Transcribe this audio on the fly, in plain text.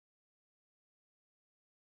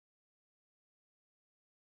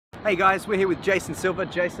Hey guys, we're here with Jason Silva.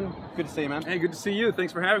 Jason, good to see you, man. Hey, good to see you.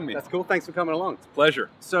 Thanks for having me. That's cool. Thanks for coming along.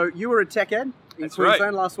 Pleasure. So you were at Tech Ed in That's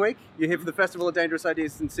Queensland right. last week. You're here for the Festival of Dangerous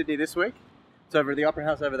Ideas in Sydney this week. It's over at the Opera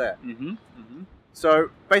House over there.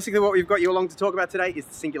 So basically what we've got you along to talk about today is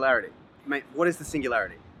the singularity. Mate, what is the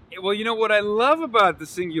singularity? Well, you know, what I love about the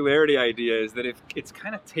singularity idea is that it's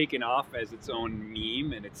kind of taken off as its own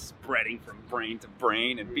meme, and it's spreading from brain to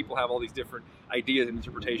brain, and people have all these different ideas and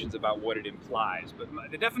interpretations about what it implies. But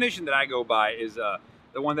the definition that I go by is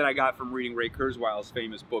the one that I got from reading Ray Kurzweil's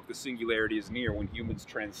famous book, The Singularity is Near, When Humans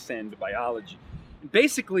Transcend Biology.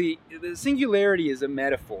 Basically, the singularity is a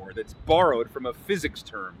metaphor that's borrowed from a physics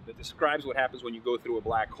term that describes what happens when you go through a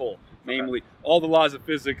black hole. Namely, all the laws of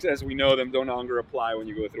physics as we know them no longer apply when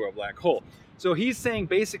you go through a black hole. So he's saying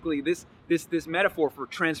basically this metaphor for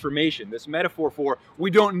transformation, this metaphor for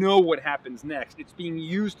we don't know what happens next, it's being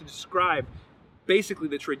used to describe basically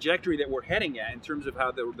the trajectory that we're heading at in terms of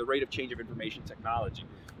how the rate of change of information technology.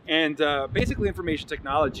 And basically information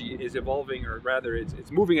technology is evolving, or rather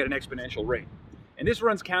it's moving at an exponential rate. And this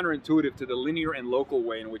runs counterintuitive to the linear and local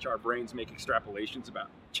way in which our brains make extrapolations about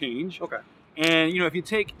change. Okay. And, you know, if you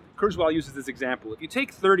take, Kurzweil uses this example, if you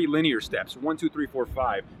take 30 linear steps, 1, 2, 3, 4,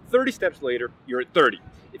 5, 30 steps later, you're at 30.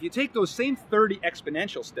 If you take those same 30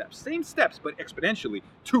 exponential steps, same steps, but exponentially,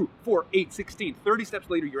 2, 4, 8, 16, 30 steps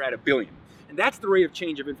later, you're at 1 billion. And that's the rate of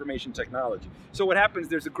change of information technology. So what happens,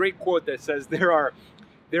 there's a great quote that says there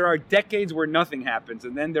are decades where nothing happens,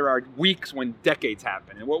 and then there are weeks when decades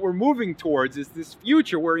happen. And what we're moving towards is this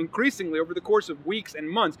future where increasingly, over the course of weeks and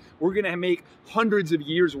months, we're going to make hundreds of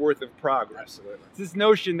years worth of progress. Absolutely. It's this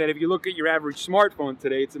notion that if you look at your average smartphone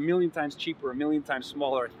today, it's 1,000,000 times cheaper, 1,000,000 times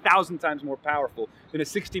smaller, 1,000 times more powerful than a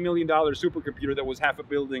 $60 million supercomputer that was half a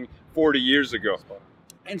building 40 years ago.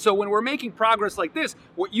 And so when we're making progress like this,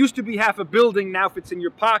 what used to be half a building now fits in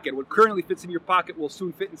your pocket. What currently fits in your pocket will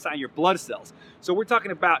soon fit inside your blood cells. So we're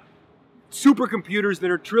talking about supercomputers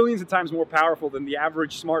that are trillions of times more powerful than the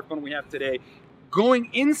average smartphone we have today,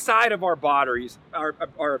 going inside of our bodies,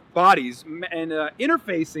 and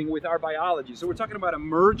interfacing with our biology. So we're talking about a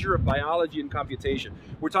merger of biology and computation.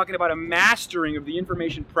 We're talking about a mastering of the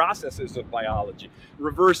information processes of biology,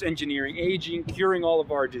 reverse engineering aging, curing all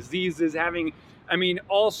of our diseases, having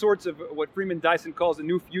all sorts of what Freeman Dyson calls a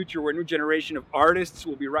new future, where a new generation of artists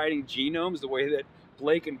will be writing genomes the way that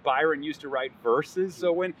Blake and Byron used to write verses.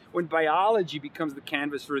 So when biology becomes the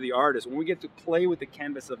canvas for the artist, when we get to play with the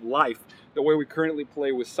canvas of life the way we currently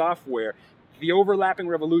play with software, the overlapping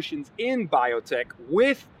revolutions in biotech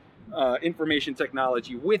with information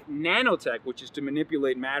technology, with nanotech, which is to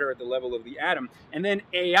manipulate matter at the level of the atom, and then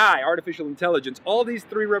AI, artificial intelligence, all these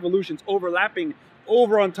three revolutions overlapping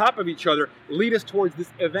over on top of each other lead us towards this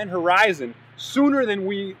event horizon sooner than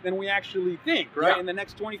we actually think, right? Yeah. In the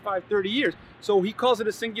next 25, 30 years. So he calls it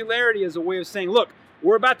a singularity as a way of saying, look,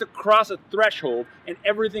 we're about to cross a threshold and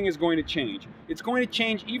everything is going to change. It's going to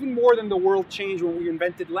change even more than the world changed when we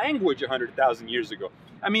invented language 100,000 years ago.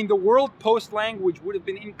 I mean, the world post-language would have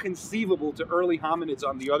been inconceivable to early hominids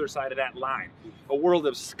on the other side of that line. A world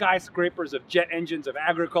of skyscrapers, of jet engines, of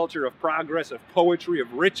agriculture, of progress, of poetry,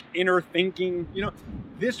 of rich inner thinking. You know,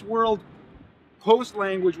 this world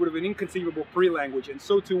post-language would have been inconceivable pre-language, and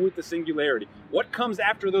so too with the singularity. What comes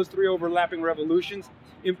after those three overlapping revolutions?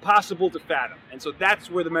 Impossible to fathom. And so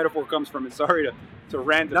that's where the metaphor comes from. And sorry to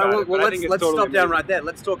rant about it, but I think it's let's totally stop down amazing. right there.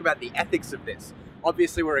 Let's talk about the ethics of this.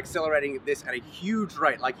 Obviously, we're accelerating this at a huge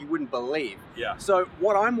rate, like you wouldn't believe. Yeah. So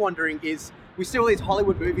what I'm wondering is, we see all these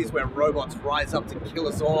Hollywood movies where robots rise up to kill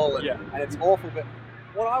us all, and it's awful. But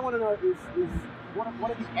what I want to know is what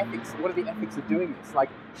are the ethics? What are the ethics of doing this? Like,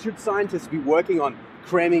 should scientists be working on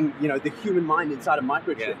cramming, the human mind inside a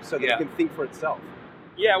microchip so that it can think for itself?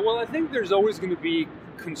 Yeah, well, I think there's always going to be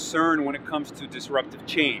concern when it comes to disruptive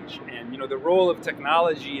change, and the role of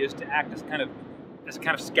technology is to act as kind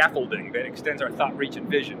of scaffolding that extends our thought, reach, and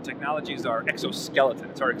vision. Technology is our exoskeleton.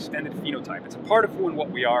 It's our extended phenotype. It's a part of who and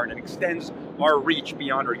what we are, and it extends our reach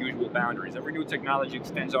beyond our usual boundaries. Every new technology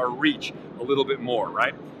extends our reach a little bit more,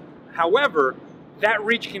 right? However, that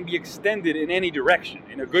reach can be extended in any direction,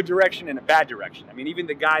 in a good direction and a bad direction. I mean, even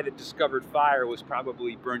the guy that discovered fire was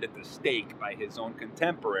probably burned at the stake by his own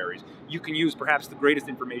contemporaries. You can use perhaps the greatest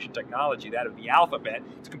information technology, that of the alphabet,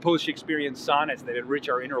 to compose Shakespearean sonnets that enrich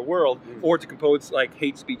our inner world, or to compose like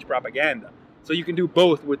hate speech propaganda. So you can do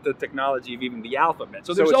both with the technology of even the alphabet.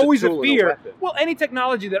 So there's always a fear. Well, any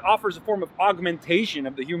technology that offers a form of augmentation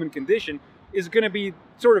of the human condition is going to be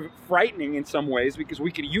sort of frightening in some ways, because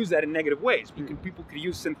we could use that in negative ways. People could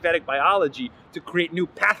use synthetic biology to create new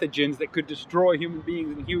pathogens that could destroy human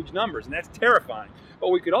beings in huge numbers, and that's terrifying. But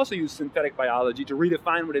we could also use synthetic biology to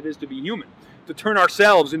redefine what it is to be human, to turn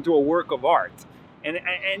ourselves into a work of art.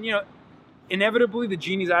 And you know, inevitably the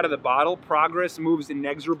genie's out of the bottle. Progress moves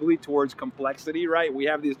inexorably towards complexity, right? We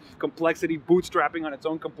have this complexity bootstrapping on its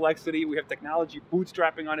own complexity. We have technology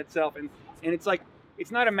bootstrapping on itself, and it's like, it's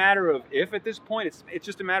not a matter of if at this point, it's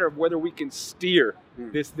just a matter of whether we can steer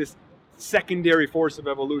this secondary force of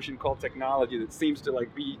evolution called technology that seems to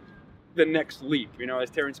like be the next leap. You know, as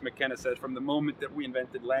Terence McKenna says, from the moment that we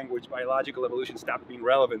invented language, biological evolution stopped being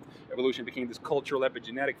relevant. Evolution became this cultural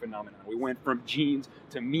epigenetic phenomenon. We went from genes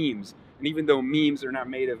to memes. And even though memes are not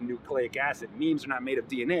made of nucleic acid, memes are not made of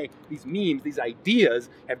DNA, these memes, these ideas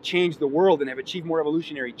have changed the world and have achieved more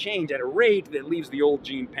evolutionary change at a rate that leaves the old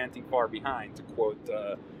gene panting far behind, to quote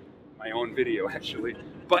my own video, actually.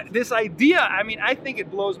 But this idea, I mean, I think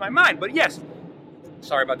it blows my mind. But yes,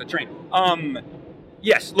 sorry about the train.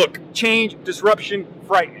 Yes, look, change, disruption,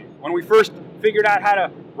 frightening. When we first figured out how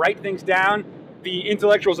to write things down, the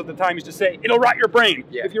intellectuals at the time used to say, it'll rot your brain.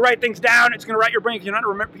 Yeah. If you write things down, it's going to rot your brain. You're not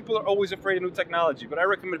remember. People are always afraid of new technology. But I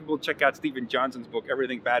recommend people check out Stephen Johnson's book,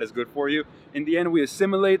 Everything Bad is Good for You. In the end, we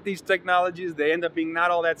assimilate these technologies. They end up being not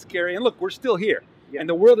all that scary. And look, we're still here. Yeah. And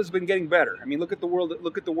the world has been getting better. I mean, look at the world.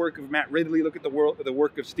 Look at the work of Matt Ridley. Look at the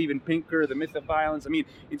work of Steven Pinker, The Myth of Violence. I mean,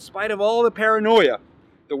 in spite of all the paranoia,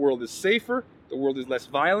 the world is safer. The world is less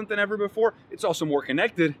violent than ever before. It's also more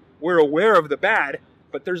connected. We're aware of the bad,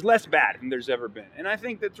 but there's less bad than there's ever been. And I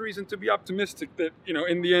think that's reason to be optimistic that, you know,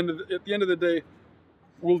 at the end of the day,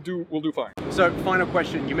 we'll do fine. So, final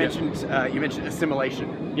question. You mentioned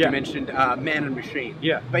assimilation. Yeah. You mentioned man and machine.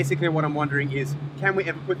 Yeah. Basically, what I'm wondering is, can we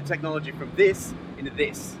ever put the technology from this into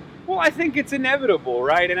this? Well, I think it's inevitable,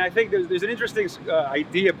 right? And I think there's an interesting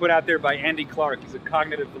idea put out there by Andy Clark. He's a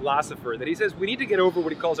cognitive philosopher, that he says we need to get over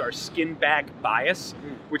what he calls our skin bag bias,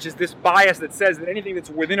 which is this bias that says that anything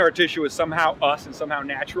that's within our tissue is somehow us and somehow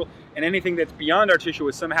natural, and anything that's beyond our tissue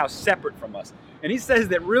is somehow separate from us. And he says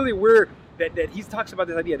that really he talks about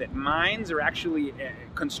this idea that minds are actually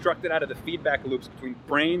constructed out of the feedback loops between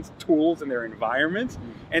brains, tools, and their environments.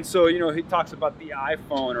 And so, you know, he talks about the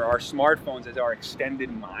iPhone or our smartphones as our extended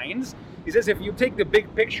minds. He says if you take the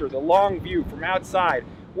big picture, the long view from outside,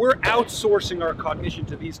 we're outsourcing our cognition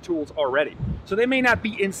to these tools already. So they may not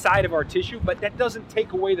be inside of our tissue, but that doesn't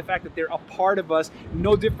take away the fact that they're a part of us,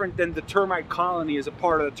 no different than the termite colony is a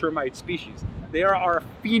part of the termite species. They are our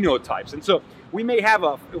phenotypes. And so we may have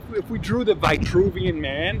if we drew the Vitruvian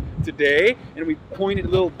man today and we pointed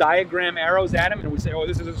little diagram arrows at him and we say, oh,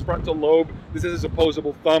 this is his frontal lobe, this is his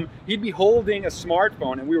opposable thumb, he'd be holding a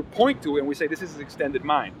smartphone and we would point to it and we say, this is his extended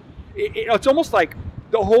mind. It's almost like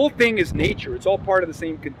the whole thing is nature. It's all part of the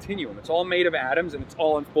same continuum. It's all made of atoms and it's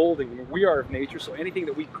all unfolding. I mean, we are of nature, so anything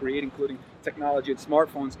that we create, including technology and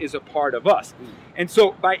smartphones, is a part of us. And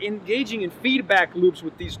so by engaging in feedback loops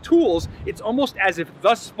with these tools, it's almost as if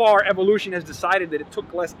thus far evolution has decided that it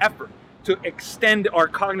took less effort to extend our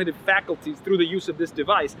cognitive faculties through the use of this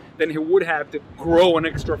device than it would have to grow an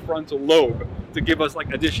extra frontal lobe to give us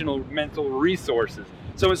like additional mental resources.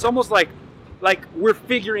 So it's almost like we're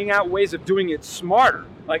figuring out ways of doing it smarter.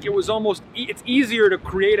 Like it's easier to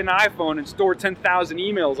create an iPhone and store 10,000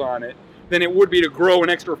 emails on it than it would be to grow an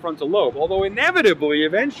extra frontal lobe. Although inevitably,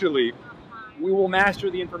 eventually, we will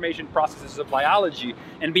master the information processes of biology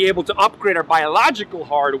and be able to upgrade our biological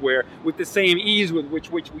hardware with the same ease with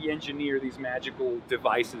which we engineer these magical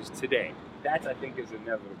devices today. That, I think, is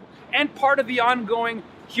inevitable. And part of the ongoing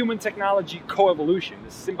human technology coevolution,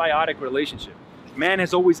 this symbiotic relationship. Man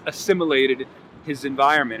has always assimilated his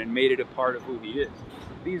environment and made it a part of who he is.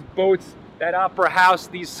 These boats, that opera house,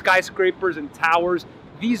 these skyscrapers and towers,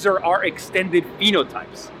 these are our extended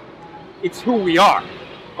phenotypes. It's who we are.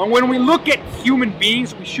 And when we look at human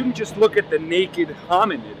beings, we shouldn't just look at the naked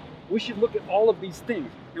hominid. We should look at all of these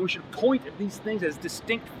things, and we should point at these things as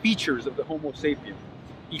distinct features of the Homo sapien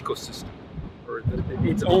ecosystem, or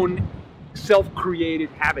its own self-created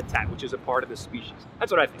habitat, which is a part of the species.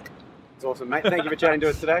 That's what I think. It's awesome, mate. Thank you for chatting to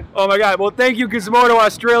us today. Oh my God. Well, thank you, Gizmodo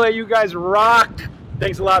Australia. You guys rock.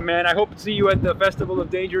 Thanks a lot, man. I hope to see you at the Festival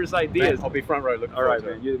of Dangerous Ideas. Man, I'll be front row. All right,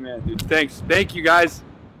 man. You're the man, dude. Thanks. Thank you, guys.